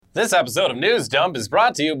This episode of News Dump is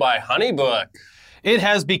brought to you by HoneyBook. It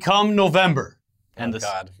has become November. And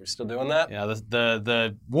God, we're still doing that? Yeah,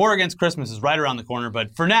 the war against Christmas is right around the corner,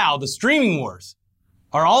 but for now, the streaming wars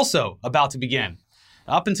are also about to begin.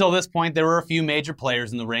 Up until this point, there were a few major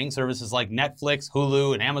players in the ring, services like Netflix,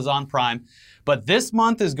 Hulu, and Amazon Prime. But this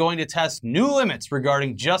month is going to test new limits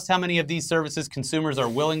regarding just how many of these services consumers are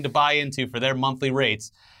willing to buy into for their monthly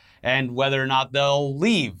rates, and whether or not they'll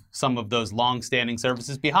leave some of those long-standing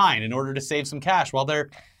services behind in order to save some cash while they're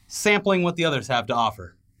sampling what the others have to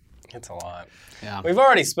offer. It's a lot. Yeah. We've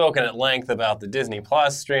already spoken at length about the Disney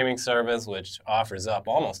Plus streaming service, which offers up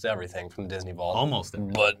almost everything from the Disney Vault. Almost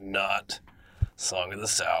everything. But not Song of the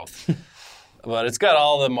South. But it's got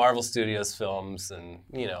all the Marvel Studios films and,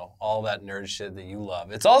 all that nerd shit that you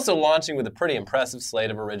love. It's also launching with a pretty impressive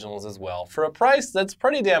slate of originals as well, for a price that's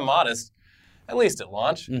pretty damn modest, at least at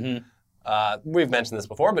launch. Mm-hmm. We've mentioned this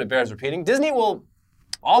before, but it bears repeating. Disney will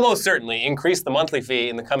almost certainly increase the monthly fee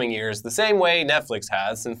in the coming years the same way Netflix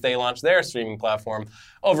has since they launched their streaming platform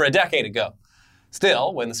over a decade ago.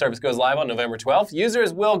 Still, when the service goes live on November 12th,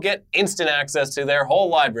 users will get instant access to their whole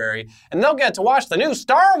library, and they'll get to watch the new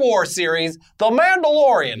Star Wars series, The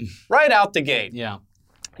Mandalorian, right out the gate. Yeah.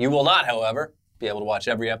 You will not, however, be able to watch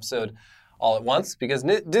every episode all at once because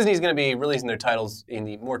Disney's going to be releasing their titles in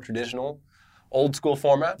the more traditional, old-school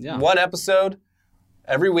format. Yeah. One episode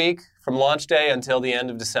every week from launch day until the end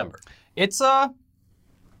of December. It's, I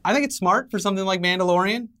think it's smart for something like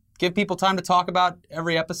Mandalorian. Give people time to talk about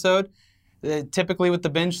every episode. Typically with the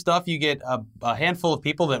binge stuff, you get a handful of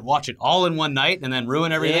people that watch it all in one night and then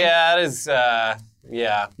ruin everything. Yeah, it is, yeah.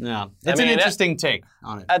 Yeah. It's an interesting take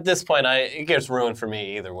on it. At this point, it gets ruined for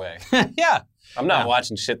me either way. Yeah. I'm not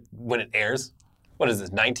watching shit when it airs. What is this,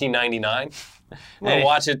 1999? I'm going to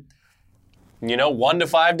watch it, 1 to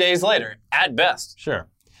 5 days later, at best. Sure.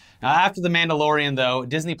 Now, after The Mandalorian, though,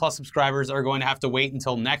 Disney Plus subscribers are going to have to wait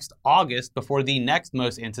until next August before the next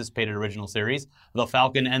most anticipated original series, The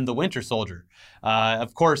Falcon and the Winter Soldier.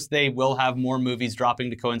 Of course, they will have more movies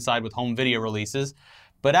dropping to coincide with home video releases.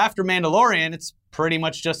 But after Mandalorian, it's pretty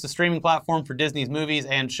much just a streaming platform for Disney's movies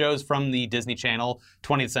and shows from the Disney Channel,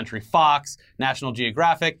 20th Century Fox, National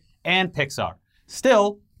Geographic, and Pixar.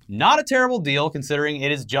 Still, not a terrible deal considering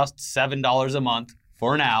it is just $7 a month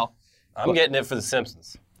for now. I'm getting it for The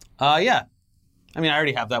Simpsons. Yeah. I mean, I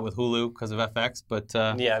already have that with Hulu because of FX, but...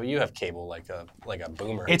 yeah, but you have cable like a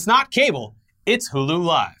boomer. It's not cable. It's Hulu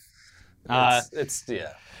Live.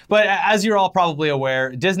 Yeah. But as you're all probably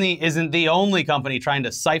aware, Disney isn't the only company trying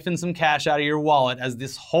to siphon some cash out of your wallet as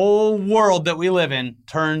this whole world that we live in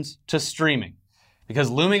turns to streaming.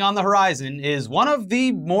 Because looming on the horizon is one of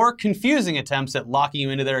the more confusing attempts at locking you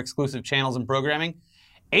into their exclusive channels and programming,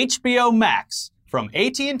 HBO Max from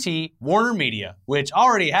AT&T Warner Media, which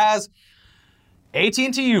already has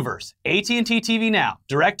AT&T Uverse, AT&T TV Now,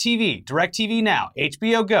 DirecTV Now,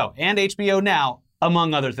 HBO Go, and HBO Now,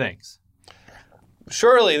 among other things.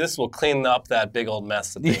 Surely this will clean up that big old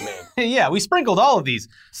mess that they made. Yeah, we sprinkled all of these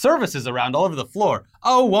services around all over the floor.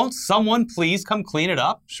 Oh, won't someone please come clean it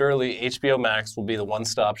up? Surely HBO Max will be the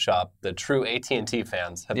one-stop shop that true AT&T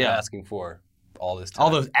fans have been asking for all this time. All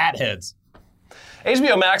those at-heads.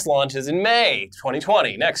 HBO Max launches in May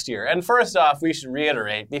 2020, next year. And first off, we should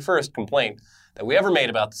reiterate the first complaint that we ever made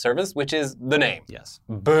about the service, which is the name. Yes.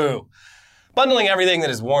 Boo. Bundling everything that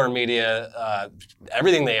is Warner Media,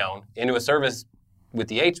 everything they own, into a service with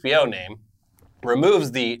the HBO name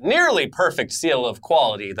removes the nearly perfect seal of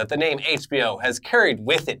quality that the name HBO has carried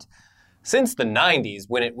with it since the 90s,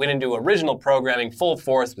 when it went into original programming full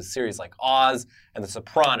force with series like Oz and The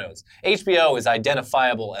Sopranos. HBO is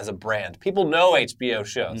identifiable as a brand. People know HBO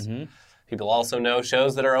shows. Mm-hmm. People also know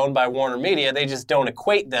shows that are owned by Warner Media. They just don't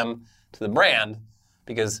equate them to the brand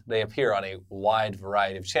because they appear on a wide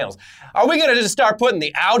variety of channels. Are we going to just start putting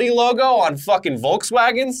the Audi logo on fucking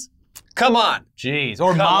Volkswagens? Come on. Jeez.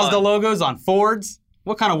 Or Mazda logos on Fords?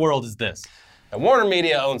 What kind of world is this? And Warner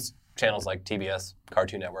Media owns channels like TBS,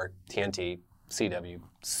 Cartoon Network, TNT, CW,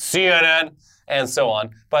 CNN, and so on.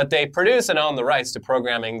 But they produce and own the rights to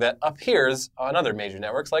programming that appears on other major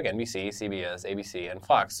networks like NBC, CBS, ABC, and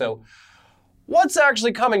Fox. So what's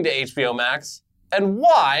actually coming to HBO Max? And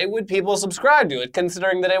why would people subscribe to it,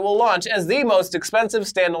 considering that it will launch as the most expensive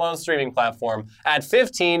standalone streaming platform at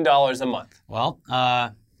 $15 a month? Well,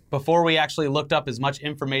 before we actually looked up as much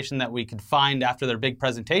information that we could find after their big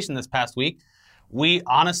presentation this past week, we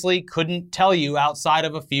honestly couldn't tell you outside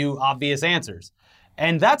of a few obvious answers.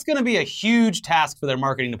 And that's going to be a huge task for their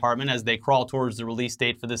marketing department as they crawl towards the release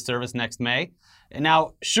date for this service next May. And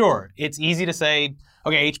now, sure, it's easy to say,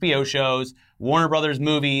 okay, HBO shows, Warner Brothers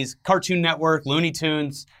movies, Cartoon Network, Looney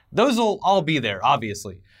Tunes, those will all be there,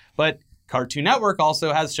 obviously. But Cartoon Network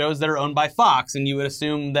also has shows that are owned by Fox, and you would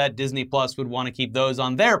assume that Disney Plus would want to keep those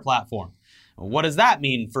on their platform. What does that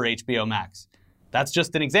mean for HBO Max? That's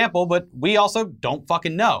just an example, but we also don't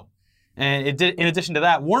fucking know. And in addition to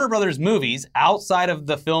that, Warner Brothers movies, outside of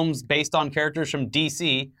the films based on characters from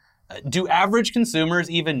DC, do average consumers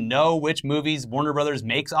even know which movies Warner Brothers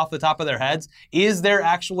makes off the top of their heads? Is there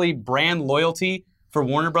actually brand loyalty for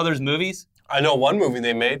Warner Brothers movies? I know one movie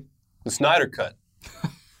they made, the Snyder Cut.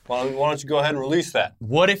 Why don't you go ahead and release that?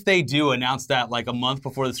 What if they do announce that like a month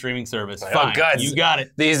before the streaming service? Oh, Fine, God. you got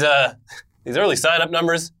it. These early sign-up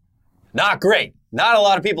numbers, not great. Not a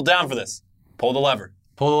lot of people down for this. Pull the lever.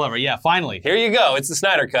 Pull the lever, yeah, finally. Here you go. It's the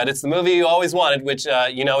Snyder Cut. It's the movie you always wanted, which,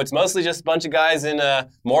 it's mostly just a bunch of guys in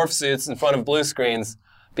morph suits in front of blue screens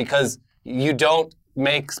because you don't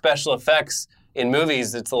make special effects in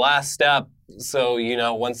movies. It's the last step. So,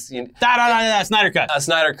 once you... Snyder Cut. A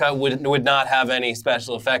Snyder Cut would not have any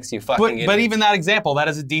special effects, you fucking idiot. But even that example, that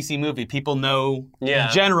is a DC movie. People know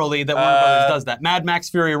generally that Warner Brothers does that. Mad Max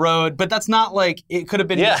Fury Road, but that's not like it could have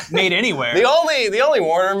been made anywhere. The only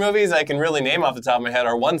Warner movies I can really name off the top of my head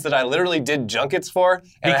are ones that I literally did junkets for.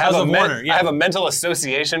 And because of Warner, I have a mental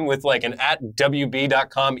association with like an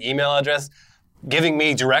 @wb.com email address giving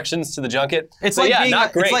me directions to the junket. It's so, like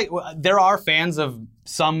not great. It's like there are fans of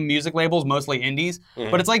some music labels, mostly indies,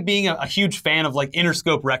 but it's like being a huge fan of like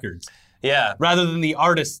Interscope Records. Yeah. Rather than the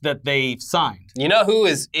artists that they've signed. You know who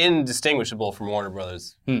is indistinguishable from Warner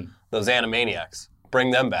Brothers? Those Animaniacs. Bring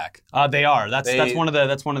them back. They are. That's one of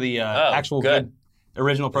the actual good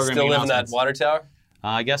original programming. Still live in that water tower?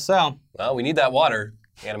 I guess so. Well, we need that water,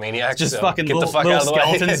 Animaniacs. Just so fucking get the fuck little out of the way.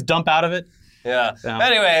 skeletons dump out of it. Yeah.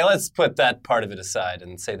 Anyway, let's put that part of it aside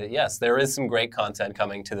and say that, yes, there is some great content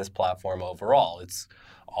coming to this platform overall. It's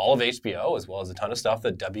all of HBO, as well as a ton of stuff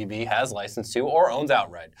that WB has licensed to or owns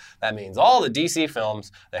outright. That means all the DC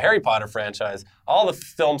films, the Harry Potter franchise, all the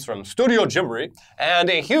films from Studio Ghibli, and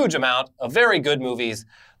a huge amount of very good movies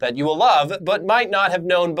that you will love, but might not have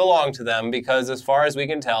known belong to them because, as far as we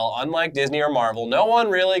can tell, unlike Disney or Marvel, no one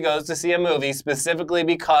really goes to see a movie specifically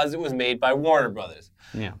because it was made by Warner Brothers.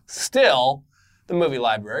 Yeah. Still, the movie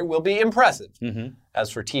library will be impressive. As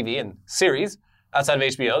for TV and series, outside of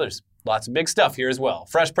HBO, there's lots of big stuff here as well.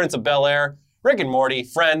 Fresh Prince of Bel-Air, Rick and Morty,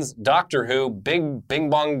 Friends, Doctor Who, Bing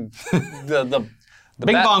Bong, the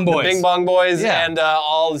Bing Bong Boys. The Bing Bong Boys, Yeah. and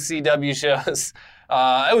all the CW shows.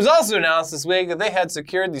 It was also announced this week that they had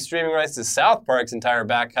secured the streaming rights to South Park's entire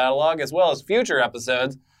back catalog, as well as future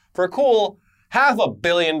episodes, for a cool $500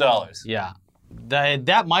 million. Yeah.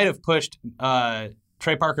 That might have pushed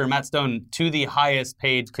Trey Parker and Matt Stone to the highest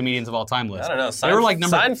paid comedians of all time list. I don't know. They were like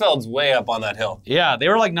Seinfeld's way up on that hill. Yeah, they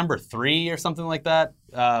were like number 3 or something like that.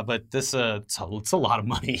 But this it's a lot of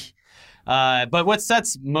money. But what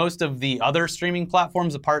sets most of the other streaming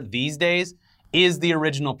platforms apart these days is the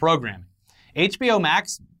original programming. HBO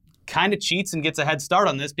Max kind of cheats and gets a head start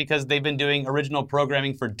on this because they've been doing original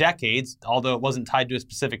programming for decades, although it wasn't tied to a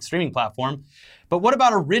specific streaming platform. But what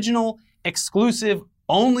about original, exclusive,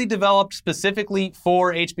 only developed specifically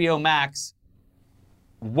for HBO Max?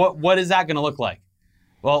 What is that going to look like?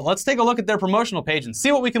 Well, let's take a look at their promotional page and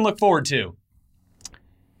see what we can look forward to.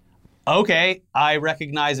 Okay, I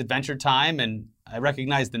recognize Adventure Time and I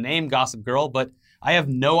recognize the name Gossip Girl, but I have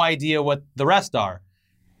no idea what the rest are.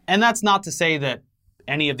 And that's not to say that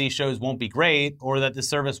any of these shows won't be great or that the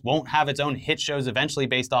service won't have its own hit shows eventually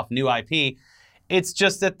based off new IP. It's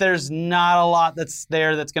just that there's not a lot that's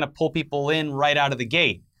there that's going to pull people in right out of the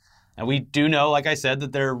gate. And we do know, like I said,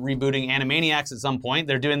 that they're rebooting Animaniacs at some point.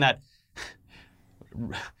 They're doing that.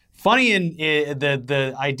 Funny in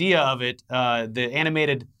the idea of it, the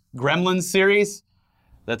animated Gremlins series.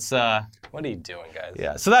 That's what are you doing, guys?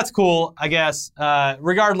 Yeah, so that's cool, I guess.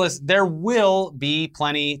 Regardless, there will be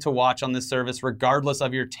plenty to watch on this service, regardless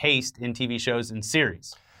of your taste in TV shows and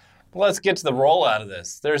series. Let's get to the rollout of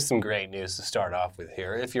this. There's some great news to start off with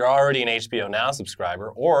here. If you're already an HBO Now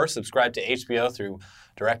subscriber or subscribe to HBO through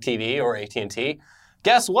DirecTV or AT&T,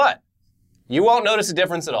 guess what? You won't notice a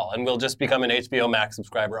difference at all and will just become an HBO Max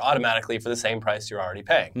subscriber automatically for the same price you're already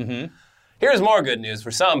paying. Here's more good news for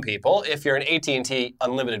some people. If you're an AT&T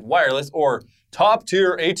Unlimited Wireless or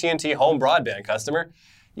top-tier AT&T home broadband customer,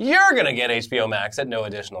 you're going to get HBO Max at no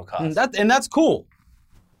additional cost. And that's cool.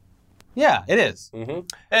 Yeah, it is. And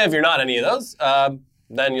if you're not any of those,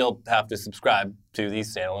 then you'll have to subscribe to the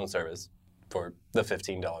standalone service for the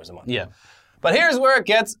 $15 a month. Yeah. But here's where it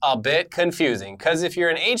gets a bit confusing, because if you're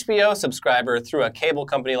an HBO subscriber through a cable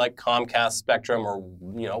company like Comcast, Spectrum, or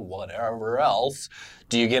whatever else,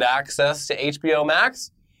 do you get access to HBO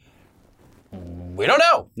Max? We don't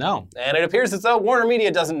know. No. And it appears as though Warner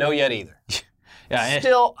Media doesn't know yet either. Yeah,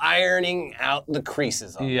 Still ironing out the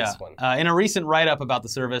creases on this one. In a recent write-up about the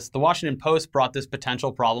service, the Washington Post brought this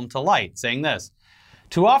potential problem to light, saying this: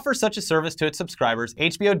 to offer such a service to its subscribers,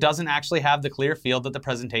 HBO doesn't actually have the clear field that the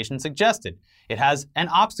presentation suggested. It has an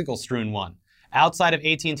obstacle-strewn one. Outside of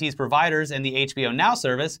AT&T's providers and the HBO Now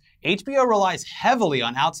service, HBO relies heavily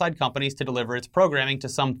on outside companies to deliver its programming to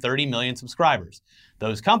some 30 million subscribers.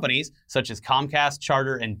 Those companies, such as Comcast,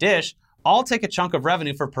 Charter, and Dish, all take a chunk of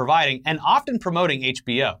revenue for providing and often promoting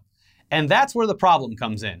HBO. And that's where the problem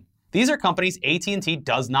comes in. These are companies AT&T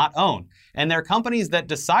does not own, and they're companies that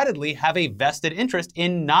decidedly have a vested interest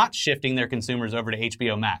in not shifting their consumers over to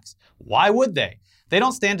HBO Max. Why would they? They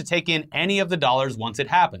don't stand to take in any of the dollars once it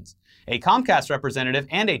happens. A Comcast representative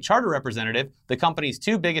and a Charter representative, the company's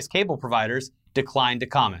two biggest cable providers, declined to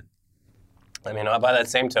comment. I mean, by that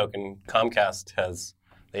same token, Comcast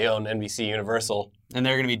they own NBC Universal. And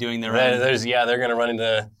they're going to be doing their own. They're going to run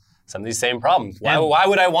into some of these same problems. Why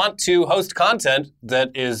would I want to host content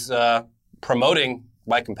that is promoting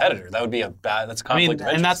my competitor? That would be that's a conflict of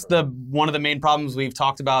interest. And that's one of the main problems we've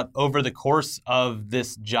talked about over the course of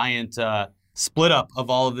this giant split up of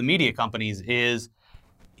all of the media companies is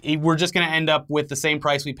we're just going to end up with the same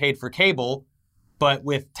price we paid for cable, but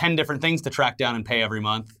with 10 different things to track down and pay every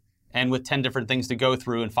month, and with 10 different things to go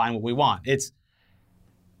through and find what we want. It's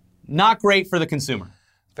not great for the consumer.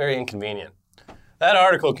 Very inconvenient. That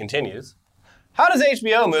article continues. How does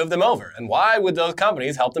HBO move them over, and why would those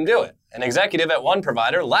companies help them do it? An executive at one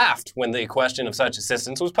provider laughed when the question of such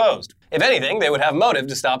assistance was posed. If anything, they would have motive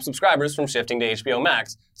to stop subscribers from shifting to HBO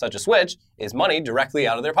Max. Such a switch is money directly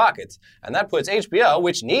out of their pockets, and that puts HBO,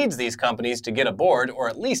 which needs these companies to get aboard or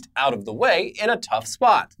at least out of the way, in a tough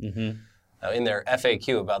spot. Now, in their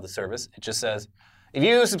FAQ about the service, it just says, if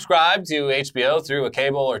you subscribe to HBO through a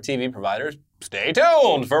cable or TV provider, stay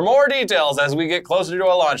tuned for more details as we get closer to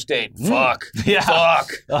a launch date. Fuck.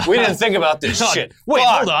 We didn't think about this shit. Wait,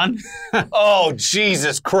 hold on. Oh,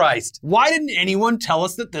 Jesus Christ. Why didn't anyone tell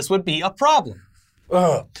us that this would be a problem?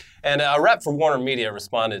 Ugh. And a rep for Warner Media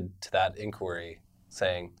responded to that inquiry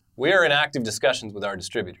saying, we are in active discussions with our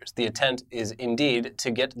distributors. The intent is indeed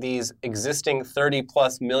to get these existing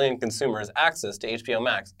 30+ million consumers access to HBO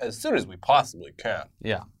Max as soon as we possibly can.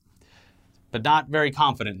 Yeah. But not very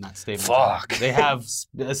confident in that statement. Fuck. They have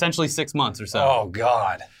essentially 6 months or so. Oh,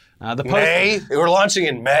 God. The Post, May? We're launching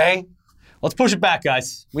in May? Let's push it back,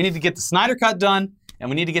 guys. We need to get the Snyder Cut done, and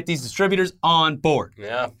we need to get these distributors on board.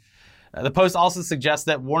 Yeah. The Post also suggests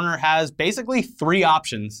that Warner has basically 3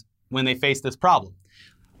 options when they face this problem.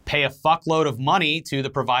 Pay a fuckload of money to the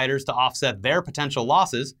providers to offset their potential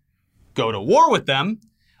losses, go to war with them,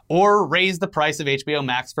 or raise the price of HBO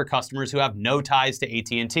Max for customers who have no ties to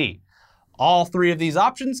AT&T. All 3 of these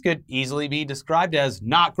options could easily be described as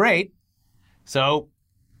not great, so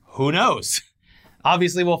who knows?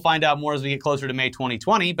 Obviously, we'll find out more as we get closer to May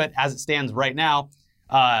 2020, but as it stands right now,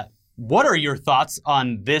 what are your thoughts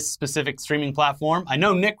on this specific streaming platform? I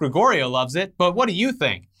know Nick Gregorio loves it, but what do you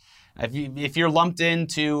think? If you're lumped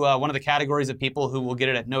into one of the categories of people who will get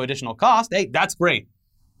it at no additional cost, hey, that's great.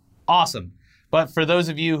 Awesome. But for those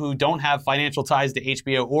of you who don't have financial ties to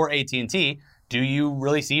HBO or AT&T, do you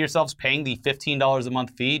really see yourselves paying the $15 a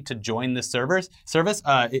month fee to join this service?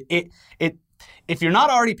 If you're not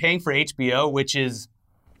already paying for HBO, which is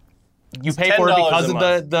you pay for it because of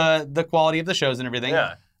the quality of the shows and everything,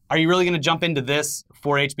 are you really going to jump into this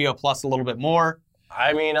for HBO Plus a little bit more?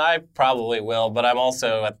 I mean, I probably will, but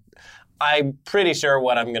I'm pretty sure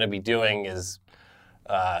what I'm going to be doing is,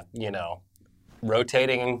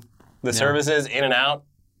 rotating the services in and out.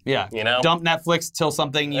 Yeah. You know? Dump Netflix till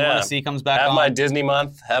something you want to see comes back on. Have my Disney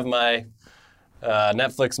month, have my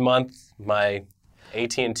Netflix month, my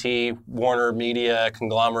AT&T, Warner Media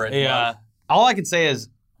conglomerate month. All I can say is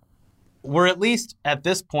we're at least at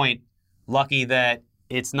this point lucky that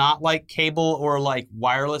it's not like cable or like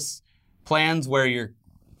wireless plans where you're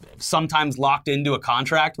sometimes locked into a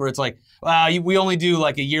contract where it's like, we only do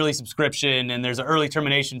like a yearly subscription and there's an early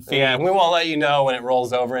termination fee. Yeah, we won't let you know when it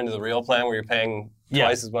rolls over into the real plan where you're paying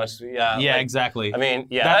twice as much. Yeah, exactly. I mean,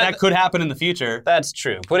 that could happen in the future. That's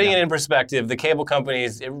true. Putting it in perspective, the cable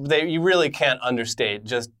companies, you really can't understate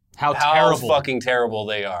just how fucking terrible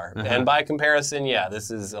they are. And by comparison,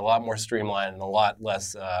 this is a lot more streamlined and a lot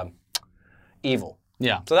less evil.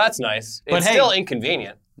 Yeah. So that's nice. It's still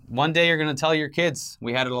inconvenient. One day you're going to tell your kids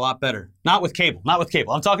we had it a lot better. Not with cable.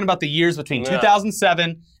 I'm talking about the years between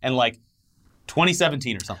 2007 and like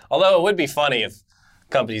 2017 or something. Although it would be funny if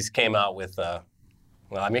companies came out with,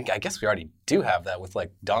 I guess we already do have that with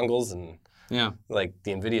like dongles and like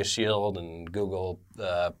the NVIDIA Shield and Google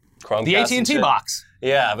Chromecast. The AT&T box.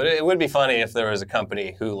 Yeah, but it would be funny if there was a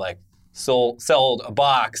company who like sold a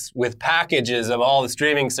box with packages of all the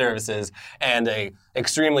streaming services and a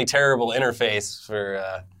extremely terrible interface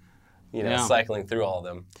for cycling through all of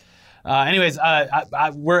them. Anyways,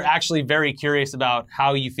 we're actually very curious about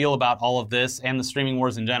how you feel about all of this and the streaming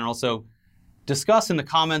wars in general. So discuss in the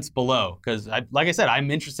comments below, because like I said,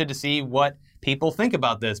 I'm interested to see what people think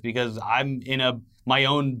about this, because I'm in my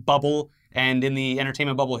own bubble and in the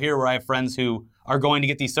entertainment bubble here where I have friends who are going to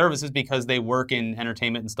get these services because they work in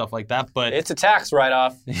entertainment and stuff like that. But it's a tax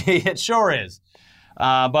write-off. It sure is.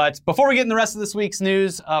 But before we get in the rest of this week's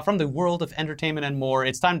news from the world of entertainment and more,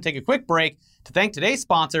 it's time to take a quick break to thank today's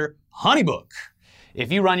sponsor, HoneyBook. If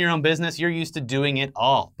you run your own business, you're used to doing it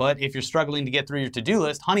all. But if you're struggling to get through your to-do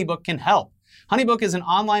list, HoneyBook can help. HoneyBook is an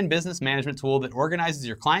online business management tool that organizes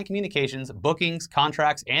your client communications, bookings,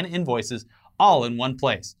 contracts, and invoices all in one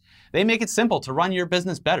place. They make it simple to run your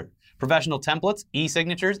business better. Professional templates,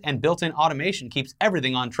 e-signatures, and built-in automation keeps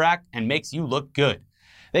everything on track and makes you look good.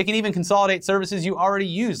 They can even consolidate services you already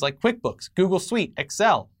use like QuickBooks, Google Suite,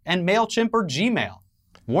 Excel, and MailChimp or Gmail.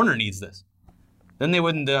 Warner needs this. Then they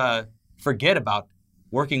wouldn't forget about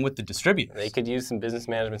working with the distributors. They could use some business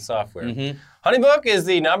management software. HoneyBook is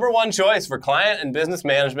the #1 choice for client and business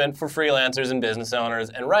management for freelancers and business owners.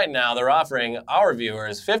 And right now, they're offering our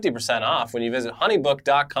viewers 50% off when you visit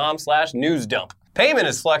honeybook.com/newsdump. Payment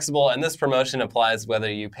is flexible, and this promotion applies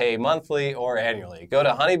whether you pay monthly or annually. Go to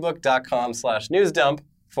honeybook.com/newsdump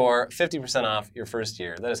for 50% off your first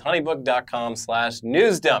year. That is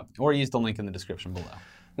honeybook.com/newsdump. Or use the link in the description below.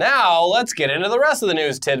 Now, let's get into the rest of the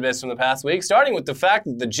news tidbits from the past week, starting with the fact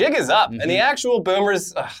that the jig is up, and the actual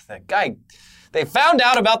boomers, they found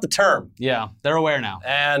out about the term. Yeah, they're aware now.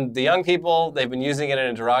 And the young people, they've been using it in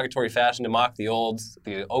a derogatory fashion to mock the olds,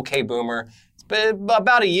 the okay boomer. It's been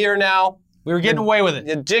about a year now. We were getting away with it.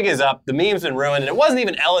 The jig is up. The meme's been ruined. And it wasn't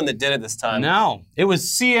even Ellen that did it this time. No, it was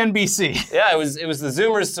CNBC. Yeah, it was the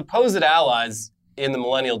Zoomers' supposed allies in the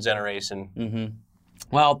millennial generation.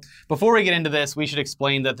 Well, before we get into this, we should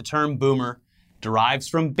explain that the term boomer derives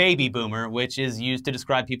from baby boomer, which is used to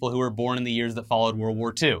describe people who were born in the years that followed World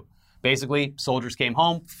War II. Basically, soldiers came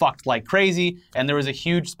home, fucked like crazy, and there was a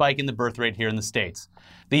huge spike in the birth rate here in the States.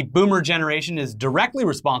 The boomer generation is directly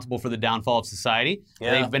responsible for the downfall of society.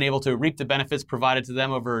 Yeah. They've been able to reap the benefits provided to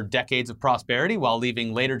them over decades of prosperity while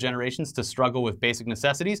leaving later generations to struggle with basic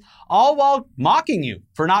necessities, all while mocking you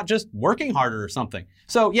for not just working harder or something.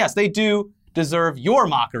 So yes, they do deserve your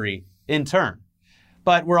mockery in turn.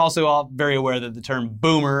 But we're also all very aware that the term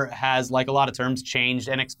boomer has, like a lot of terms, changed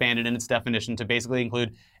and expanded in its definition to basically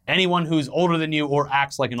include anyone who's older than you or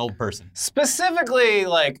acts like an old person. Specifically,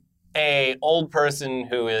 like a old person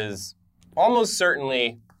who is almost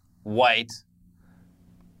certainly white,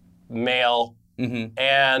 male,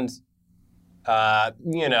 and,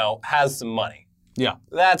 has some money. Yeah.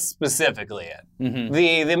 That's specifically it.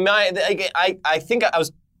 I think I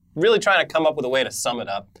was really trying to come up with a way to sum it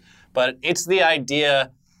up, but it's the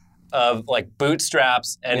idea of like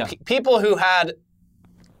bootstraps and people who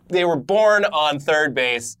they were born on third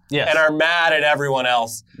base and are mad at everyone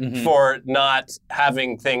else for not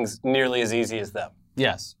having things nearly as easy as them.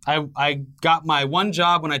 Yes. I got my one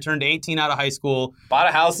job when I turned 18 out of high school. Bought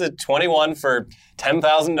a house at 21 for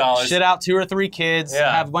 $10,000. Shit out 2 or 3 kids.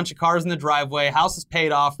 Yeah. Have a bunch of cars in the driveway. House is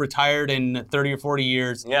paid off. Retired in 30 or 40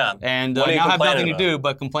 years. Yeah. And now have nothing to do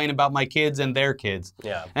but complain about my kids and their kids.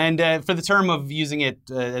 Yeah. And for the term of using it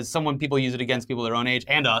as people use it against people their own age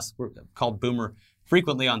and us, we're called boomer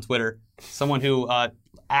frequently on Twitter. Someone who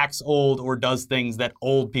acts old or does things that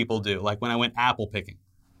old people do, like when I went apple picking.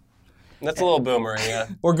 That's a little boomer, yeah.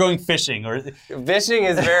 Or going fishing. Or fishing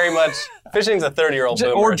is very much, fishing's a 30-year-old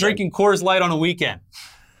boomer. Or drinking Coors Light on a weekend.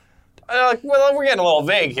 Well, we're getting a little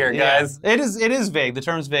vague here, guys. Yeah, it is vague. The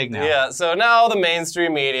term's vague now. Yeah, so now the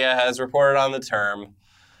mainstream media has reported on the term,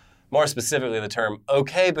 more specifically the term,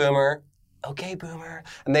 okay boomer,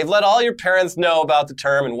 and they've let all your parents know about the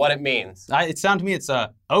term and what it means. It sounds to me it's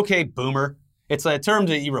okay boomer. It's a term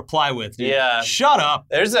that you reply with. Dude. Yeah. Shut up.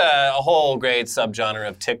 There's a whole great subgenre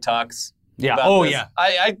of TikToks. Yeah. Yeah.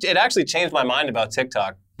 It actually changed my mind about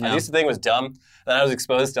TikTok. I used to think it was dumb. Then I was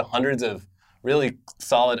exposed to hundreds of really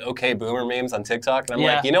solid okay boomer memes on TikTok. And I'm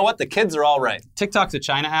like, you know what? The kids are all right. TikTok's a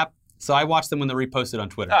China app, so I watch them when they're reposted on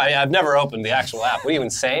Twitter. Oh, yeah. I've never opened the actual app. What are you,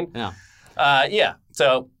 insane? Yeah.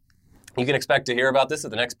 So you can expect to hear about this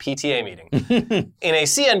at the next PTA meeting. In a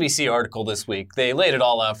CNBC article this week, they laid it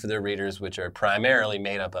all out for their readers, which are primarily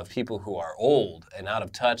made up of people who are old and out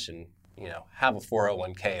of touch and, have a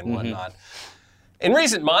 401k and whatnot. In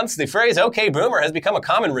recent months, the phrase "OK Boomer" has become a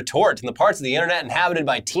common retort in the parts of the internet inhabited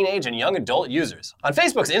by teenage and young adult users. On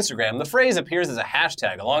Facebook's Instagram, the phrase appears as a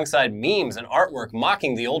hashtag alongside memes and artwork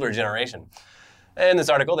mocking the older generation. In this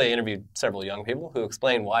article, they interviewed several young people who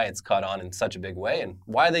explain why it's caught on in such a big way and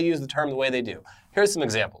why they use the term the way they do. Here's some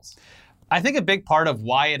examples. I think a big part of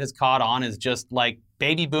why it has caught on is just like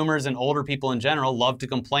baby boomers and older people in general love to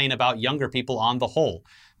complain about younger people on the whole.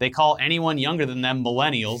 They call anyone younger than them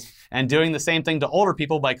millennials, and doing the same thing to older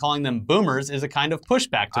people by calling them boomers is a kind of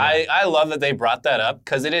pushback to them. I love that they brought that up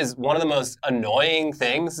because it is one of the most annoying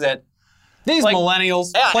things that these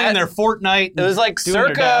millennials playing their Fortnite. It was like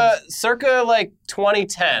circa like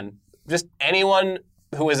 2010. Just anyone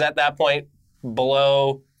who was at that point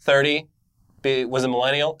below 30 was a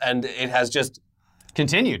millennial, and it has just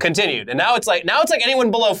continued. And now it's like anyone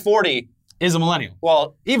below 40 is a millennial.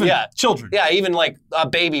 Well, even children. Yeah, even like a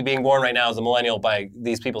baby being born right now is a millennial by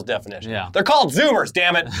these people's definition. Yeah. They're called Zoomers,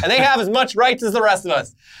 damn it, and they have as much rights as the rest of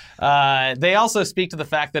us. They also speak to the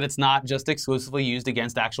fact that it's not just exclusively used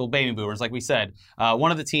against actual baby boomers, like we said.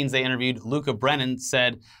 One of the teens they interviewed, Luca Brennan,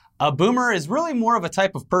 said, "A boomer is really more of a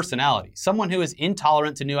type of personality, someone who is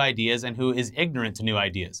intolerant to new ideas and who is ignorant to new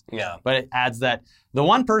ideas." Yeah. But it adds that, "The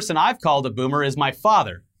one person I've called a boomer is my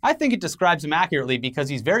father. I think it describes him accurately because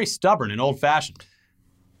he's very stubborn and old-fashioned."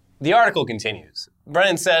 The article continues.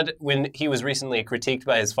 Brennan said when he was recently critiqued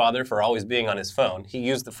by his father for always being on his phone, he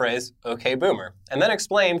used the phrase, "OK Boomer," and then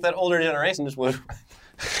explained that older generations would...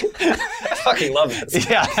 I fucking love this.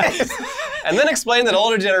 Yeah. And then explained that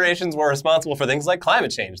older generations were responsible for things like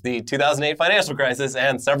climate change, the 2008 financial crisis,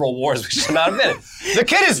 and several wars we should not have been in. The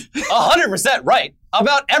kid is 100% right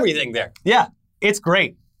about everything there. Yeah, it's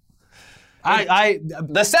great.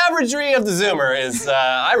 The savagery of the Zoomer is,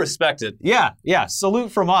 I respect it. Yeah,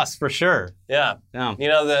 salute from us for sure. Yeah. You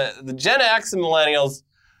know, the Gen X and millennials,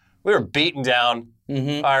 we were beaten down.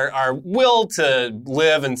 Mm-hmm. Our will to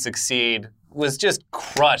live and succeed was just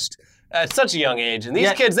crushed at such a young age. And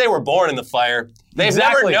these kids, they were born in the fire. They've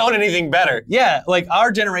never known anything better. Yeah, like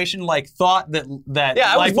our generation thought that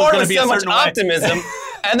life was going to be a certain way. I was born with so much optimism.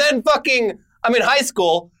 And then high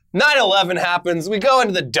school, 9/11 happens, we go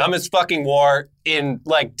into the dumbest fucking war in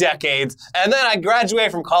like decades, and then I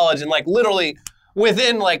graduate from college and like literally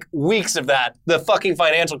within like weeks of that, the fucking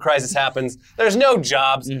financial crisis happens. There's no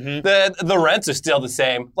jobs. Mm-hmm. The rents are still the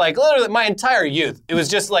same. Like literally my entire youth, it was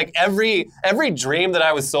just like every dream that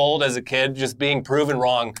I was sold as a kid just being proven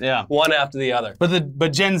wrong one after the other.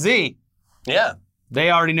 But Gen Z,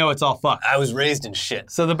 they already know it's all fucked. I was raised in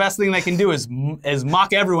shit. So the best thing they can do is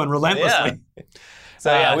mock everyone relentlessly. Yeah.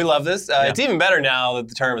 So we love this. It's even better now that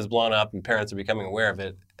the term is blown up and parents are becoming aware of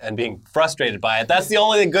it and being frustrated by it. That's the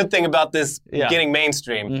only good thing about this getting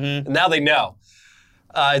mainstream. Mm-hmm. Now they know.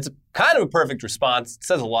 It's kind of a perfect response. It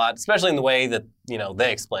says a lot, especially in the way that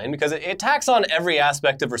they explain, because it tacks on every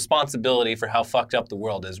aspect of responsibility for how fucked up the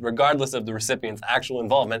world is, regardless of the recipient's actual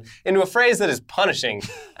involvement, into a phrase that is punishing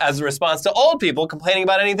as a response to old people complaining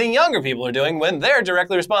about anything younger people are doing when they're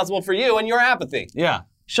directly responsible for you and your apathy. Yeah.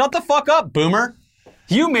 Shut the fuck up, boomer.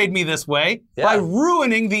 You made me this way by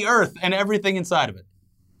ruining the earth and everything inside of it.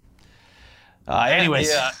 Anyways.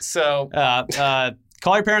 Yeah, so...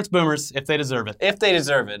 call your parents boomers if they deserve it. If they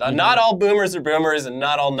deserve it. Not all boomers are boomers and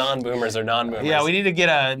not all non-boomers are non-boomers. Yeah, we need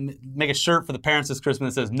to make a shirt for the parents this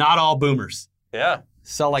Christmas that says, "Not all boomers." Yeah.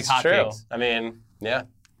 Sell like hotcakes. I mean, yeah.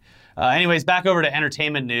 Anyways, back over to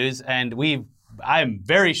entertainment news, and I'm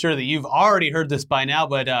very sure that you've already heard this by now,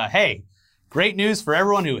 but hey, great news for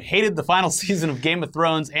everyone who hated the final season of Game of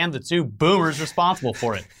Thrones and the two boomers responsible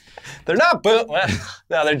for it. They're not no,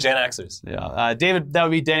 they're Gen Xers. Yeah, that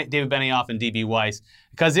would be David Benioff and D.B. Weiss,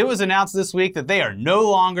 because it was announced this week that they are no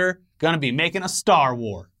longer going to be making a Star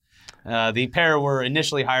War. The pair were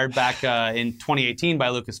initially hired back in 2018 by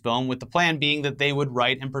Lucasfilm, with the plan being that they would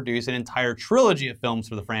write and produce an entire trilogy of films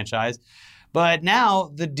for the franchise. But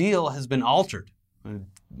now the deal has been altered.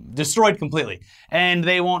 Destroyed completely. And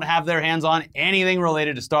they won't have their hands on anything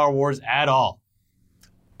related to Star Wars at all.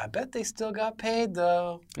 I bet they still got paid,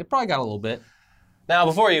 though. They probably got a little bit. Now,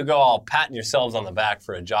 before you go all patting yourselves on the back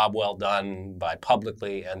for a job well done by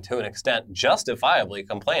publicly and to an extent justifiably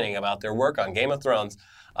complaining about their work on Game of Thrones,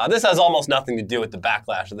 this has almost nothing to do with the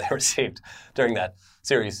backlash that they received during that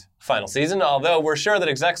series' final season, although we're sure that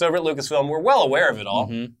execs over at Lucasfilm were well aware of it all.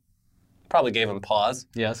 Mm-hmm. Probably gave them pause.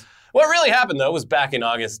 Yes. What really happened, though, was back in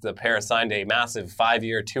August, the pair signed a massive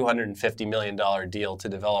 5-year, $250 million deal to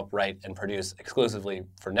develop, write, and produce exclusively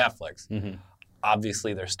for Netflix. Mm-hmm.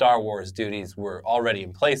 Obviously, their Star Wars duties were already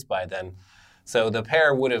in place by then, so the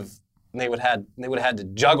pair would have had to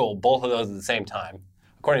juggle both of those at the same time.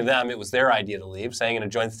 According to them, it was their idea to leave, saying in a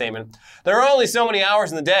joint statement, "There are only so many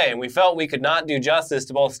hours in the day, and we felt we could not do justice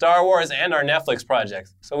to both Star Wars and our Netflix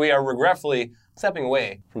projects, so we are regretfully stepping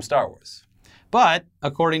away from Star Wars." But,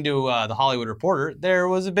 according to The Hollywood Reporter, there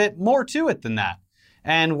was a bit more to it than that.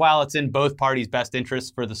 And while it's in both parties' best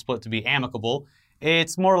interests for the split to be amicable,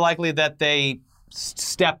 it's more likely that they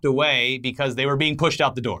stepped away because they were being pushed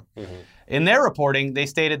out the door. In their reporting, they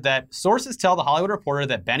stated that sources tell The Hollywood Reporter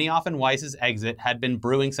that Benioff and Weiss's exit had been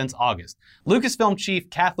brewing since August. Lucasfilm chief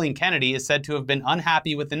Kathleen Kennedy is said to have been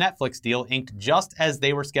unhappy with the Netflix deal inked just as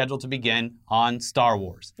they were scheduled to begin on Star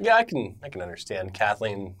Wars. Yeah, I can understand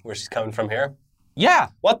Kathleen, where she's coming from here. Yeah.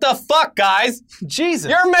 What the fuck, guys? Jesus.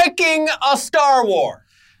 You're making a Star Wars.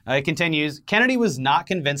 It continues, Kennedy was not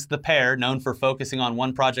convinced the pair, known for focusing on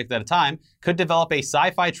one project at a time, could develop a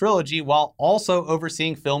sci-fi trilogy while also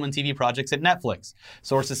overseeing film and TV projects at Netflix.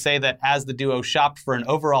 Sources say that as the duo shopped for an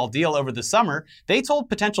overall deal over the summer, they told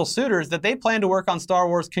potential suitors that they plan to work on Star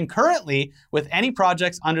Wars concurrently with any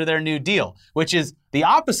projects under their new deal, which is the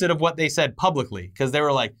opposite of what they said publicly, because they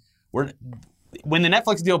were like, when the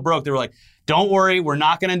Netflix deal broke, they were like, don't worry, we're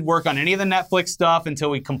not going to work on any of the Netflix stuff until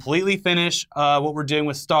we completely finish what we're doing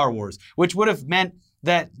with Star Wars, which would have meant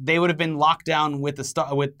that they would have been locked down with the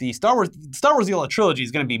Star Wars deal. A trilogy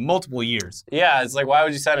is going to be multiple years. Yeah, it's like, why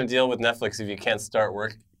would you sign a deal with Netflix if you can't start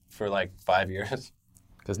work for like 5 years?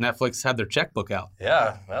 Because Netflix had their checkbook out.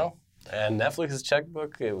 Yeah, well, and Netflix's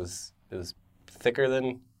checkbook, it was thicker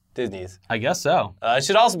than Disney's. I guess so. It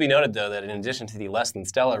should also be noted, though, that in addition to the less than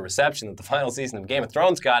stellar reception that the final season of Game of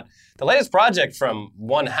Thrones got, the latest project from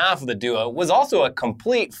one half of the duo was also a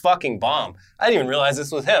complete fucking bomb. I didn't even realize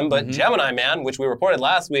this was him, but Gemini Man, which we reported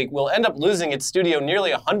last week, will end up losing its studio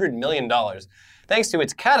nearly $100 million, thanks to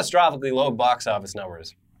its catastrophically low box office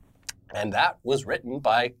numbers. And that was written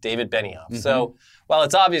by David Benioff. So, while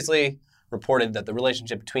it's obviously reported that the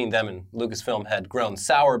relationship between them and Lucasfilm had grown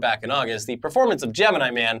sour back in August, the performance of Gemini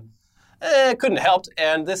Man couldn't have helped,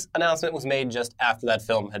 and this announcement was made just after that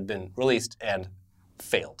film had been released and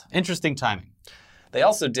failed. Interesting timing. They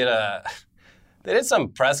also did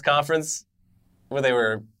some press conference where they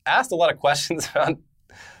were asked a lot of questions about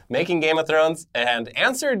making Game of Thrones and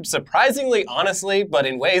answered surprisingly honestly, but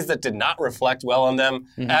in ways that did not reflect well on them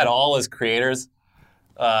at all as creators.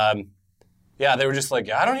 Yeah, they were just like,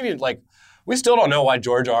 I don't even, like, we still don't know why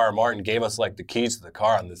George R.R. Martin gave us, like, the keys to the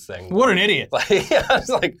car on this thing. What an idiot. Like, yeah, it's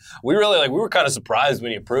like, we were kind of surprised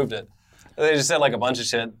when you approved it. They just said, like, a bunch of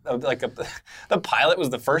shit. Like, the pilot was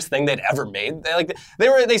the first thing they'd ever made.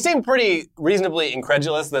 They seemed pretty reasonably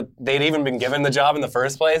incredulous that they'd even been given the job in the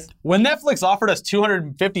first place. When Netflix offered us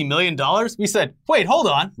 $250 million, we said, wait, hold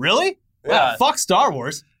on, really? Yeah. Wow, fuck Star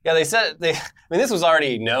Wars. Yeah, they said, I mean, this was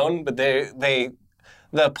already known, but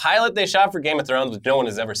the pilot they shot for Game of Thrones, which no one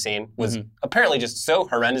has ever seen, was apparently just so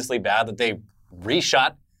horrendously bad that they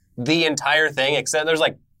reshot the entire thing, except there's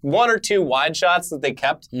like one or two wide shots that they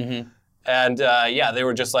kept. And yeah, they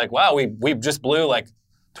were just like, wow, we just blew like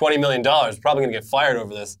 $20 million. Probably going to get fired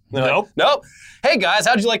over this. Nope. Like, nope. Hey, guys,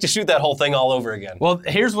 how'd you like to shoot that whole thing all over again? Well,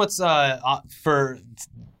 here's what's, for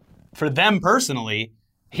them personally,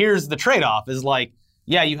 here's the trade-off is like,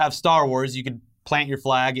 yeah, you have Star Wars, you could plant your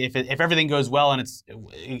flag. If everything goes well and it's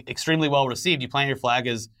extremely well received, you plant your flag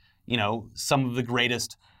as, you know, some of the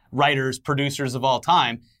greatest writers, producers of all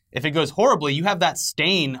time. If it goes horribly, you have that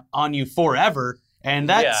stain on you forever, and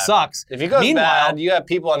that sucks. If it goes bad, you have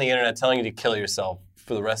people on the internet telling you to kill yourself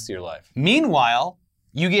for the rest of your life. Meanwhile,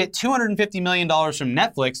 you get $250 million from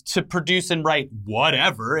Netflix to produce and write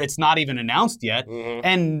whatever. It's not even announced yet.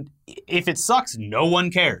 And if it sucks, no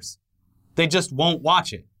one cares. They just won't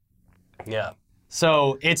watch it. Yeah.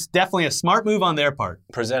 So it's definitely a smart move on their part.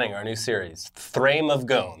 Presenting our new series, Thrame of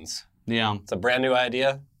Gones. Yeah. It's a brand new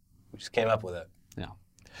idea. We just came up with it. Yeah.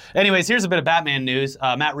 Anyways, here's a bit of Batman news.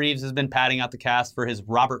 Matt Reeves has been padding out the cast for his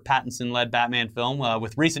Robert Pattinson-led Batman film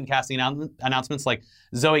with recent casting announcements like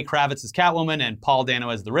Zoe Kravitz as Catwoman and Paul Dano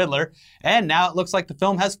as the Riddler. And now it looks like the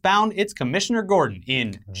film has found its Commissioner Gordon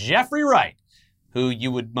in Jeffrey Wright, who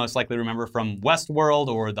you would most likely remember from Westworld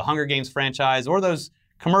or the Hunger Games franchise or those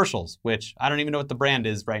commercials, which I don't even know what the brand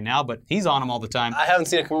is right now, but he's on them all the time. I haven't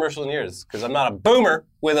seen a commercial in years because I'm not a boomer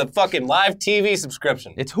with a fucking live TV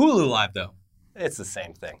subscription. It's Hulu Live, though. It's the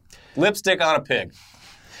same thing. Lipstick on a pig.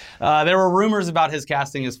 There were rumors about his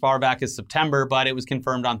casting as far back as September, but it was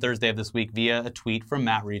confirmed on Thursday of this week via a tweet from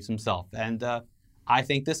Matt Reeves himself. And I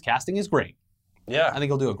think this casting is great. Yeah. I think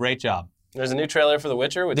he'll do a great job. There's a new trailer for The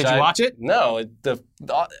Witcher. Which Did you watch it? No.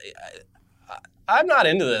 I'm not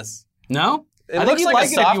into this. No? It looks like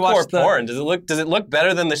a softcore porn. Does it look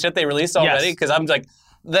better than the shit they released already? Because I'm like,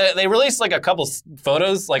 They released like a couple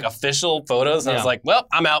photos, like official photos, and I was like, well,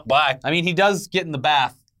 I'm out. Bye. I mean, he does get in the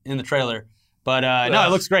bath in the trailer, but no,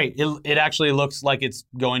 it looks great. It actually looks like it's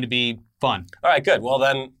going to be fun. All right, good. Well,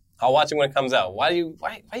 then I'll watch it when it comes out. Why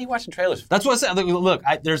are you watching trailers? That's what I said. Look,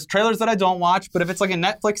 there's trailers that I don't watch, but if it's like a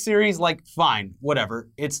Netflix series, like, fine, whatever.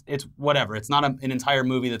 It's whatever. It's not an entire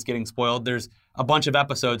movie that's getting spoiled. There's a bunch of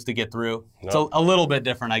episodes to get through. It's a little bit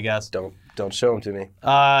different, I guess. Don't show them to me.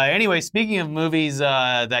 Anyway, speaking of movies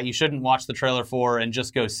that you shouldn't watch the trailer for and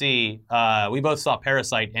just go see, we both saw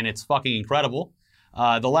Parasite, and it's fucking incredible.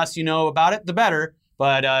 The less you know about it, the better.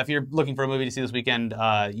 But if you're looking for a movie to see this weekend,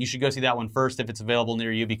 you should go see that one first if it's available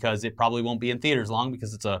near you, because it probably won't be in theaters long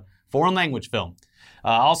because it's a foreign language film.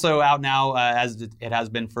 Also out now, as it has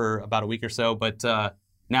been for about a week or so, but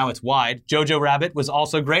now it's wide. Jojo Rabbit was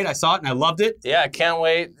also great. I saw it and I loved it. Yeah, I can't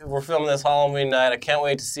wait. We're filming this Halloween night. I can't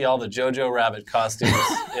wait to see all the Jojo Rabbit costumes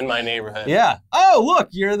in my neighborhood. Yeah. Oh, look,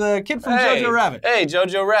 you're the kid from Jojo Rabbit. Hey,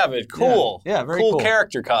 Jojo Rabbit. Cool. Yeah, very cool. Cool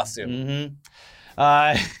character costume.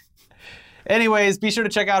 Mm-hmm. Anyways, be sure to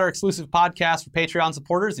check out our exclusive podcast for Patreon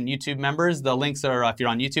supporters and YouTube members. The links are, if you're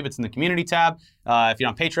on YouTube, it's in the community tab. If you're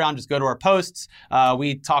on Patreon, just go to our posts.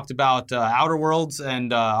 We talked about Outer Worlds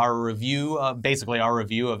and our review, basically our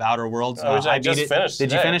review of Outer Worlds. Which I just finished Did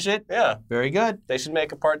today. you finish it? Yeah. Very good. They should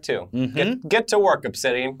make a part 2. Mm-hmm. Get to work,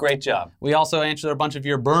 Obsidian. Great job. We also answered a bunch of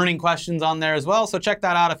your burning questions on there as well, so check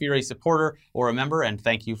that out if you're a supporter or a member, and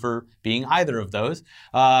thank you for being either of those.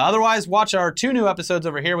 Otherwise, watch our 2 new episodes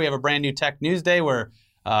over here. We have a brand new Tech News Day where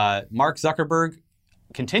Mark Zuckerberg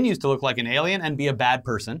continues to look like an alien and be a bad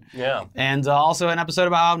person. Yeah. And also an episode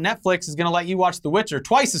about how Netflix is going to let you watch The Witcher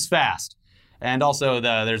twice as fast. And also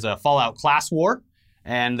there's a Fallout class war.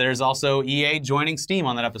 And there's also EA joining Steam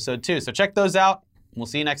on that episode too. So check those out. We'll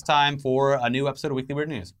see you next time for a new episode of Weekly Weird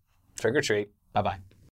News. Trick or treat. Bye-bye.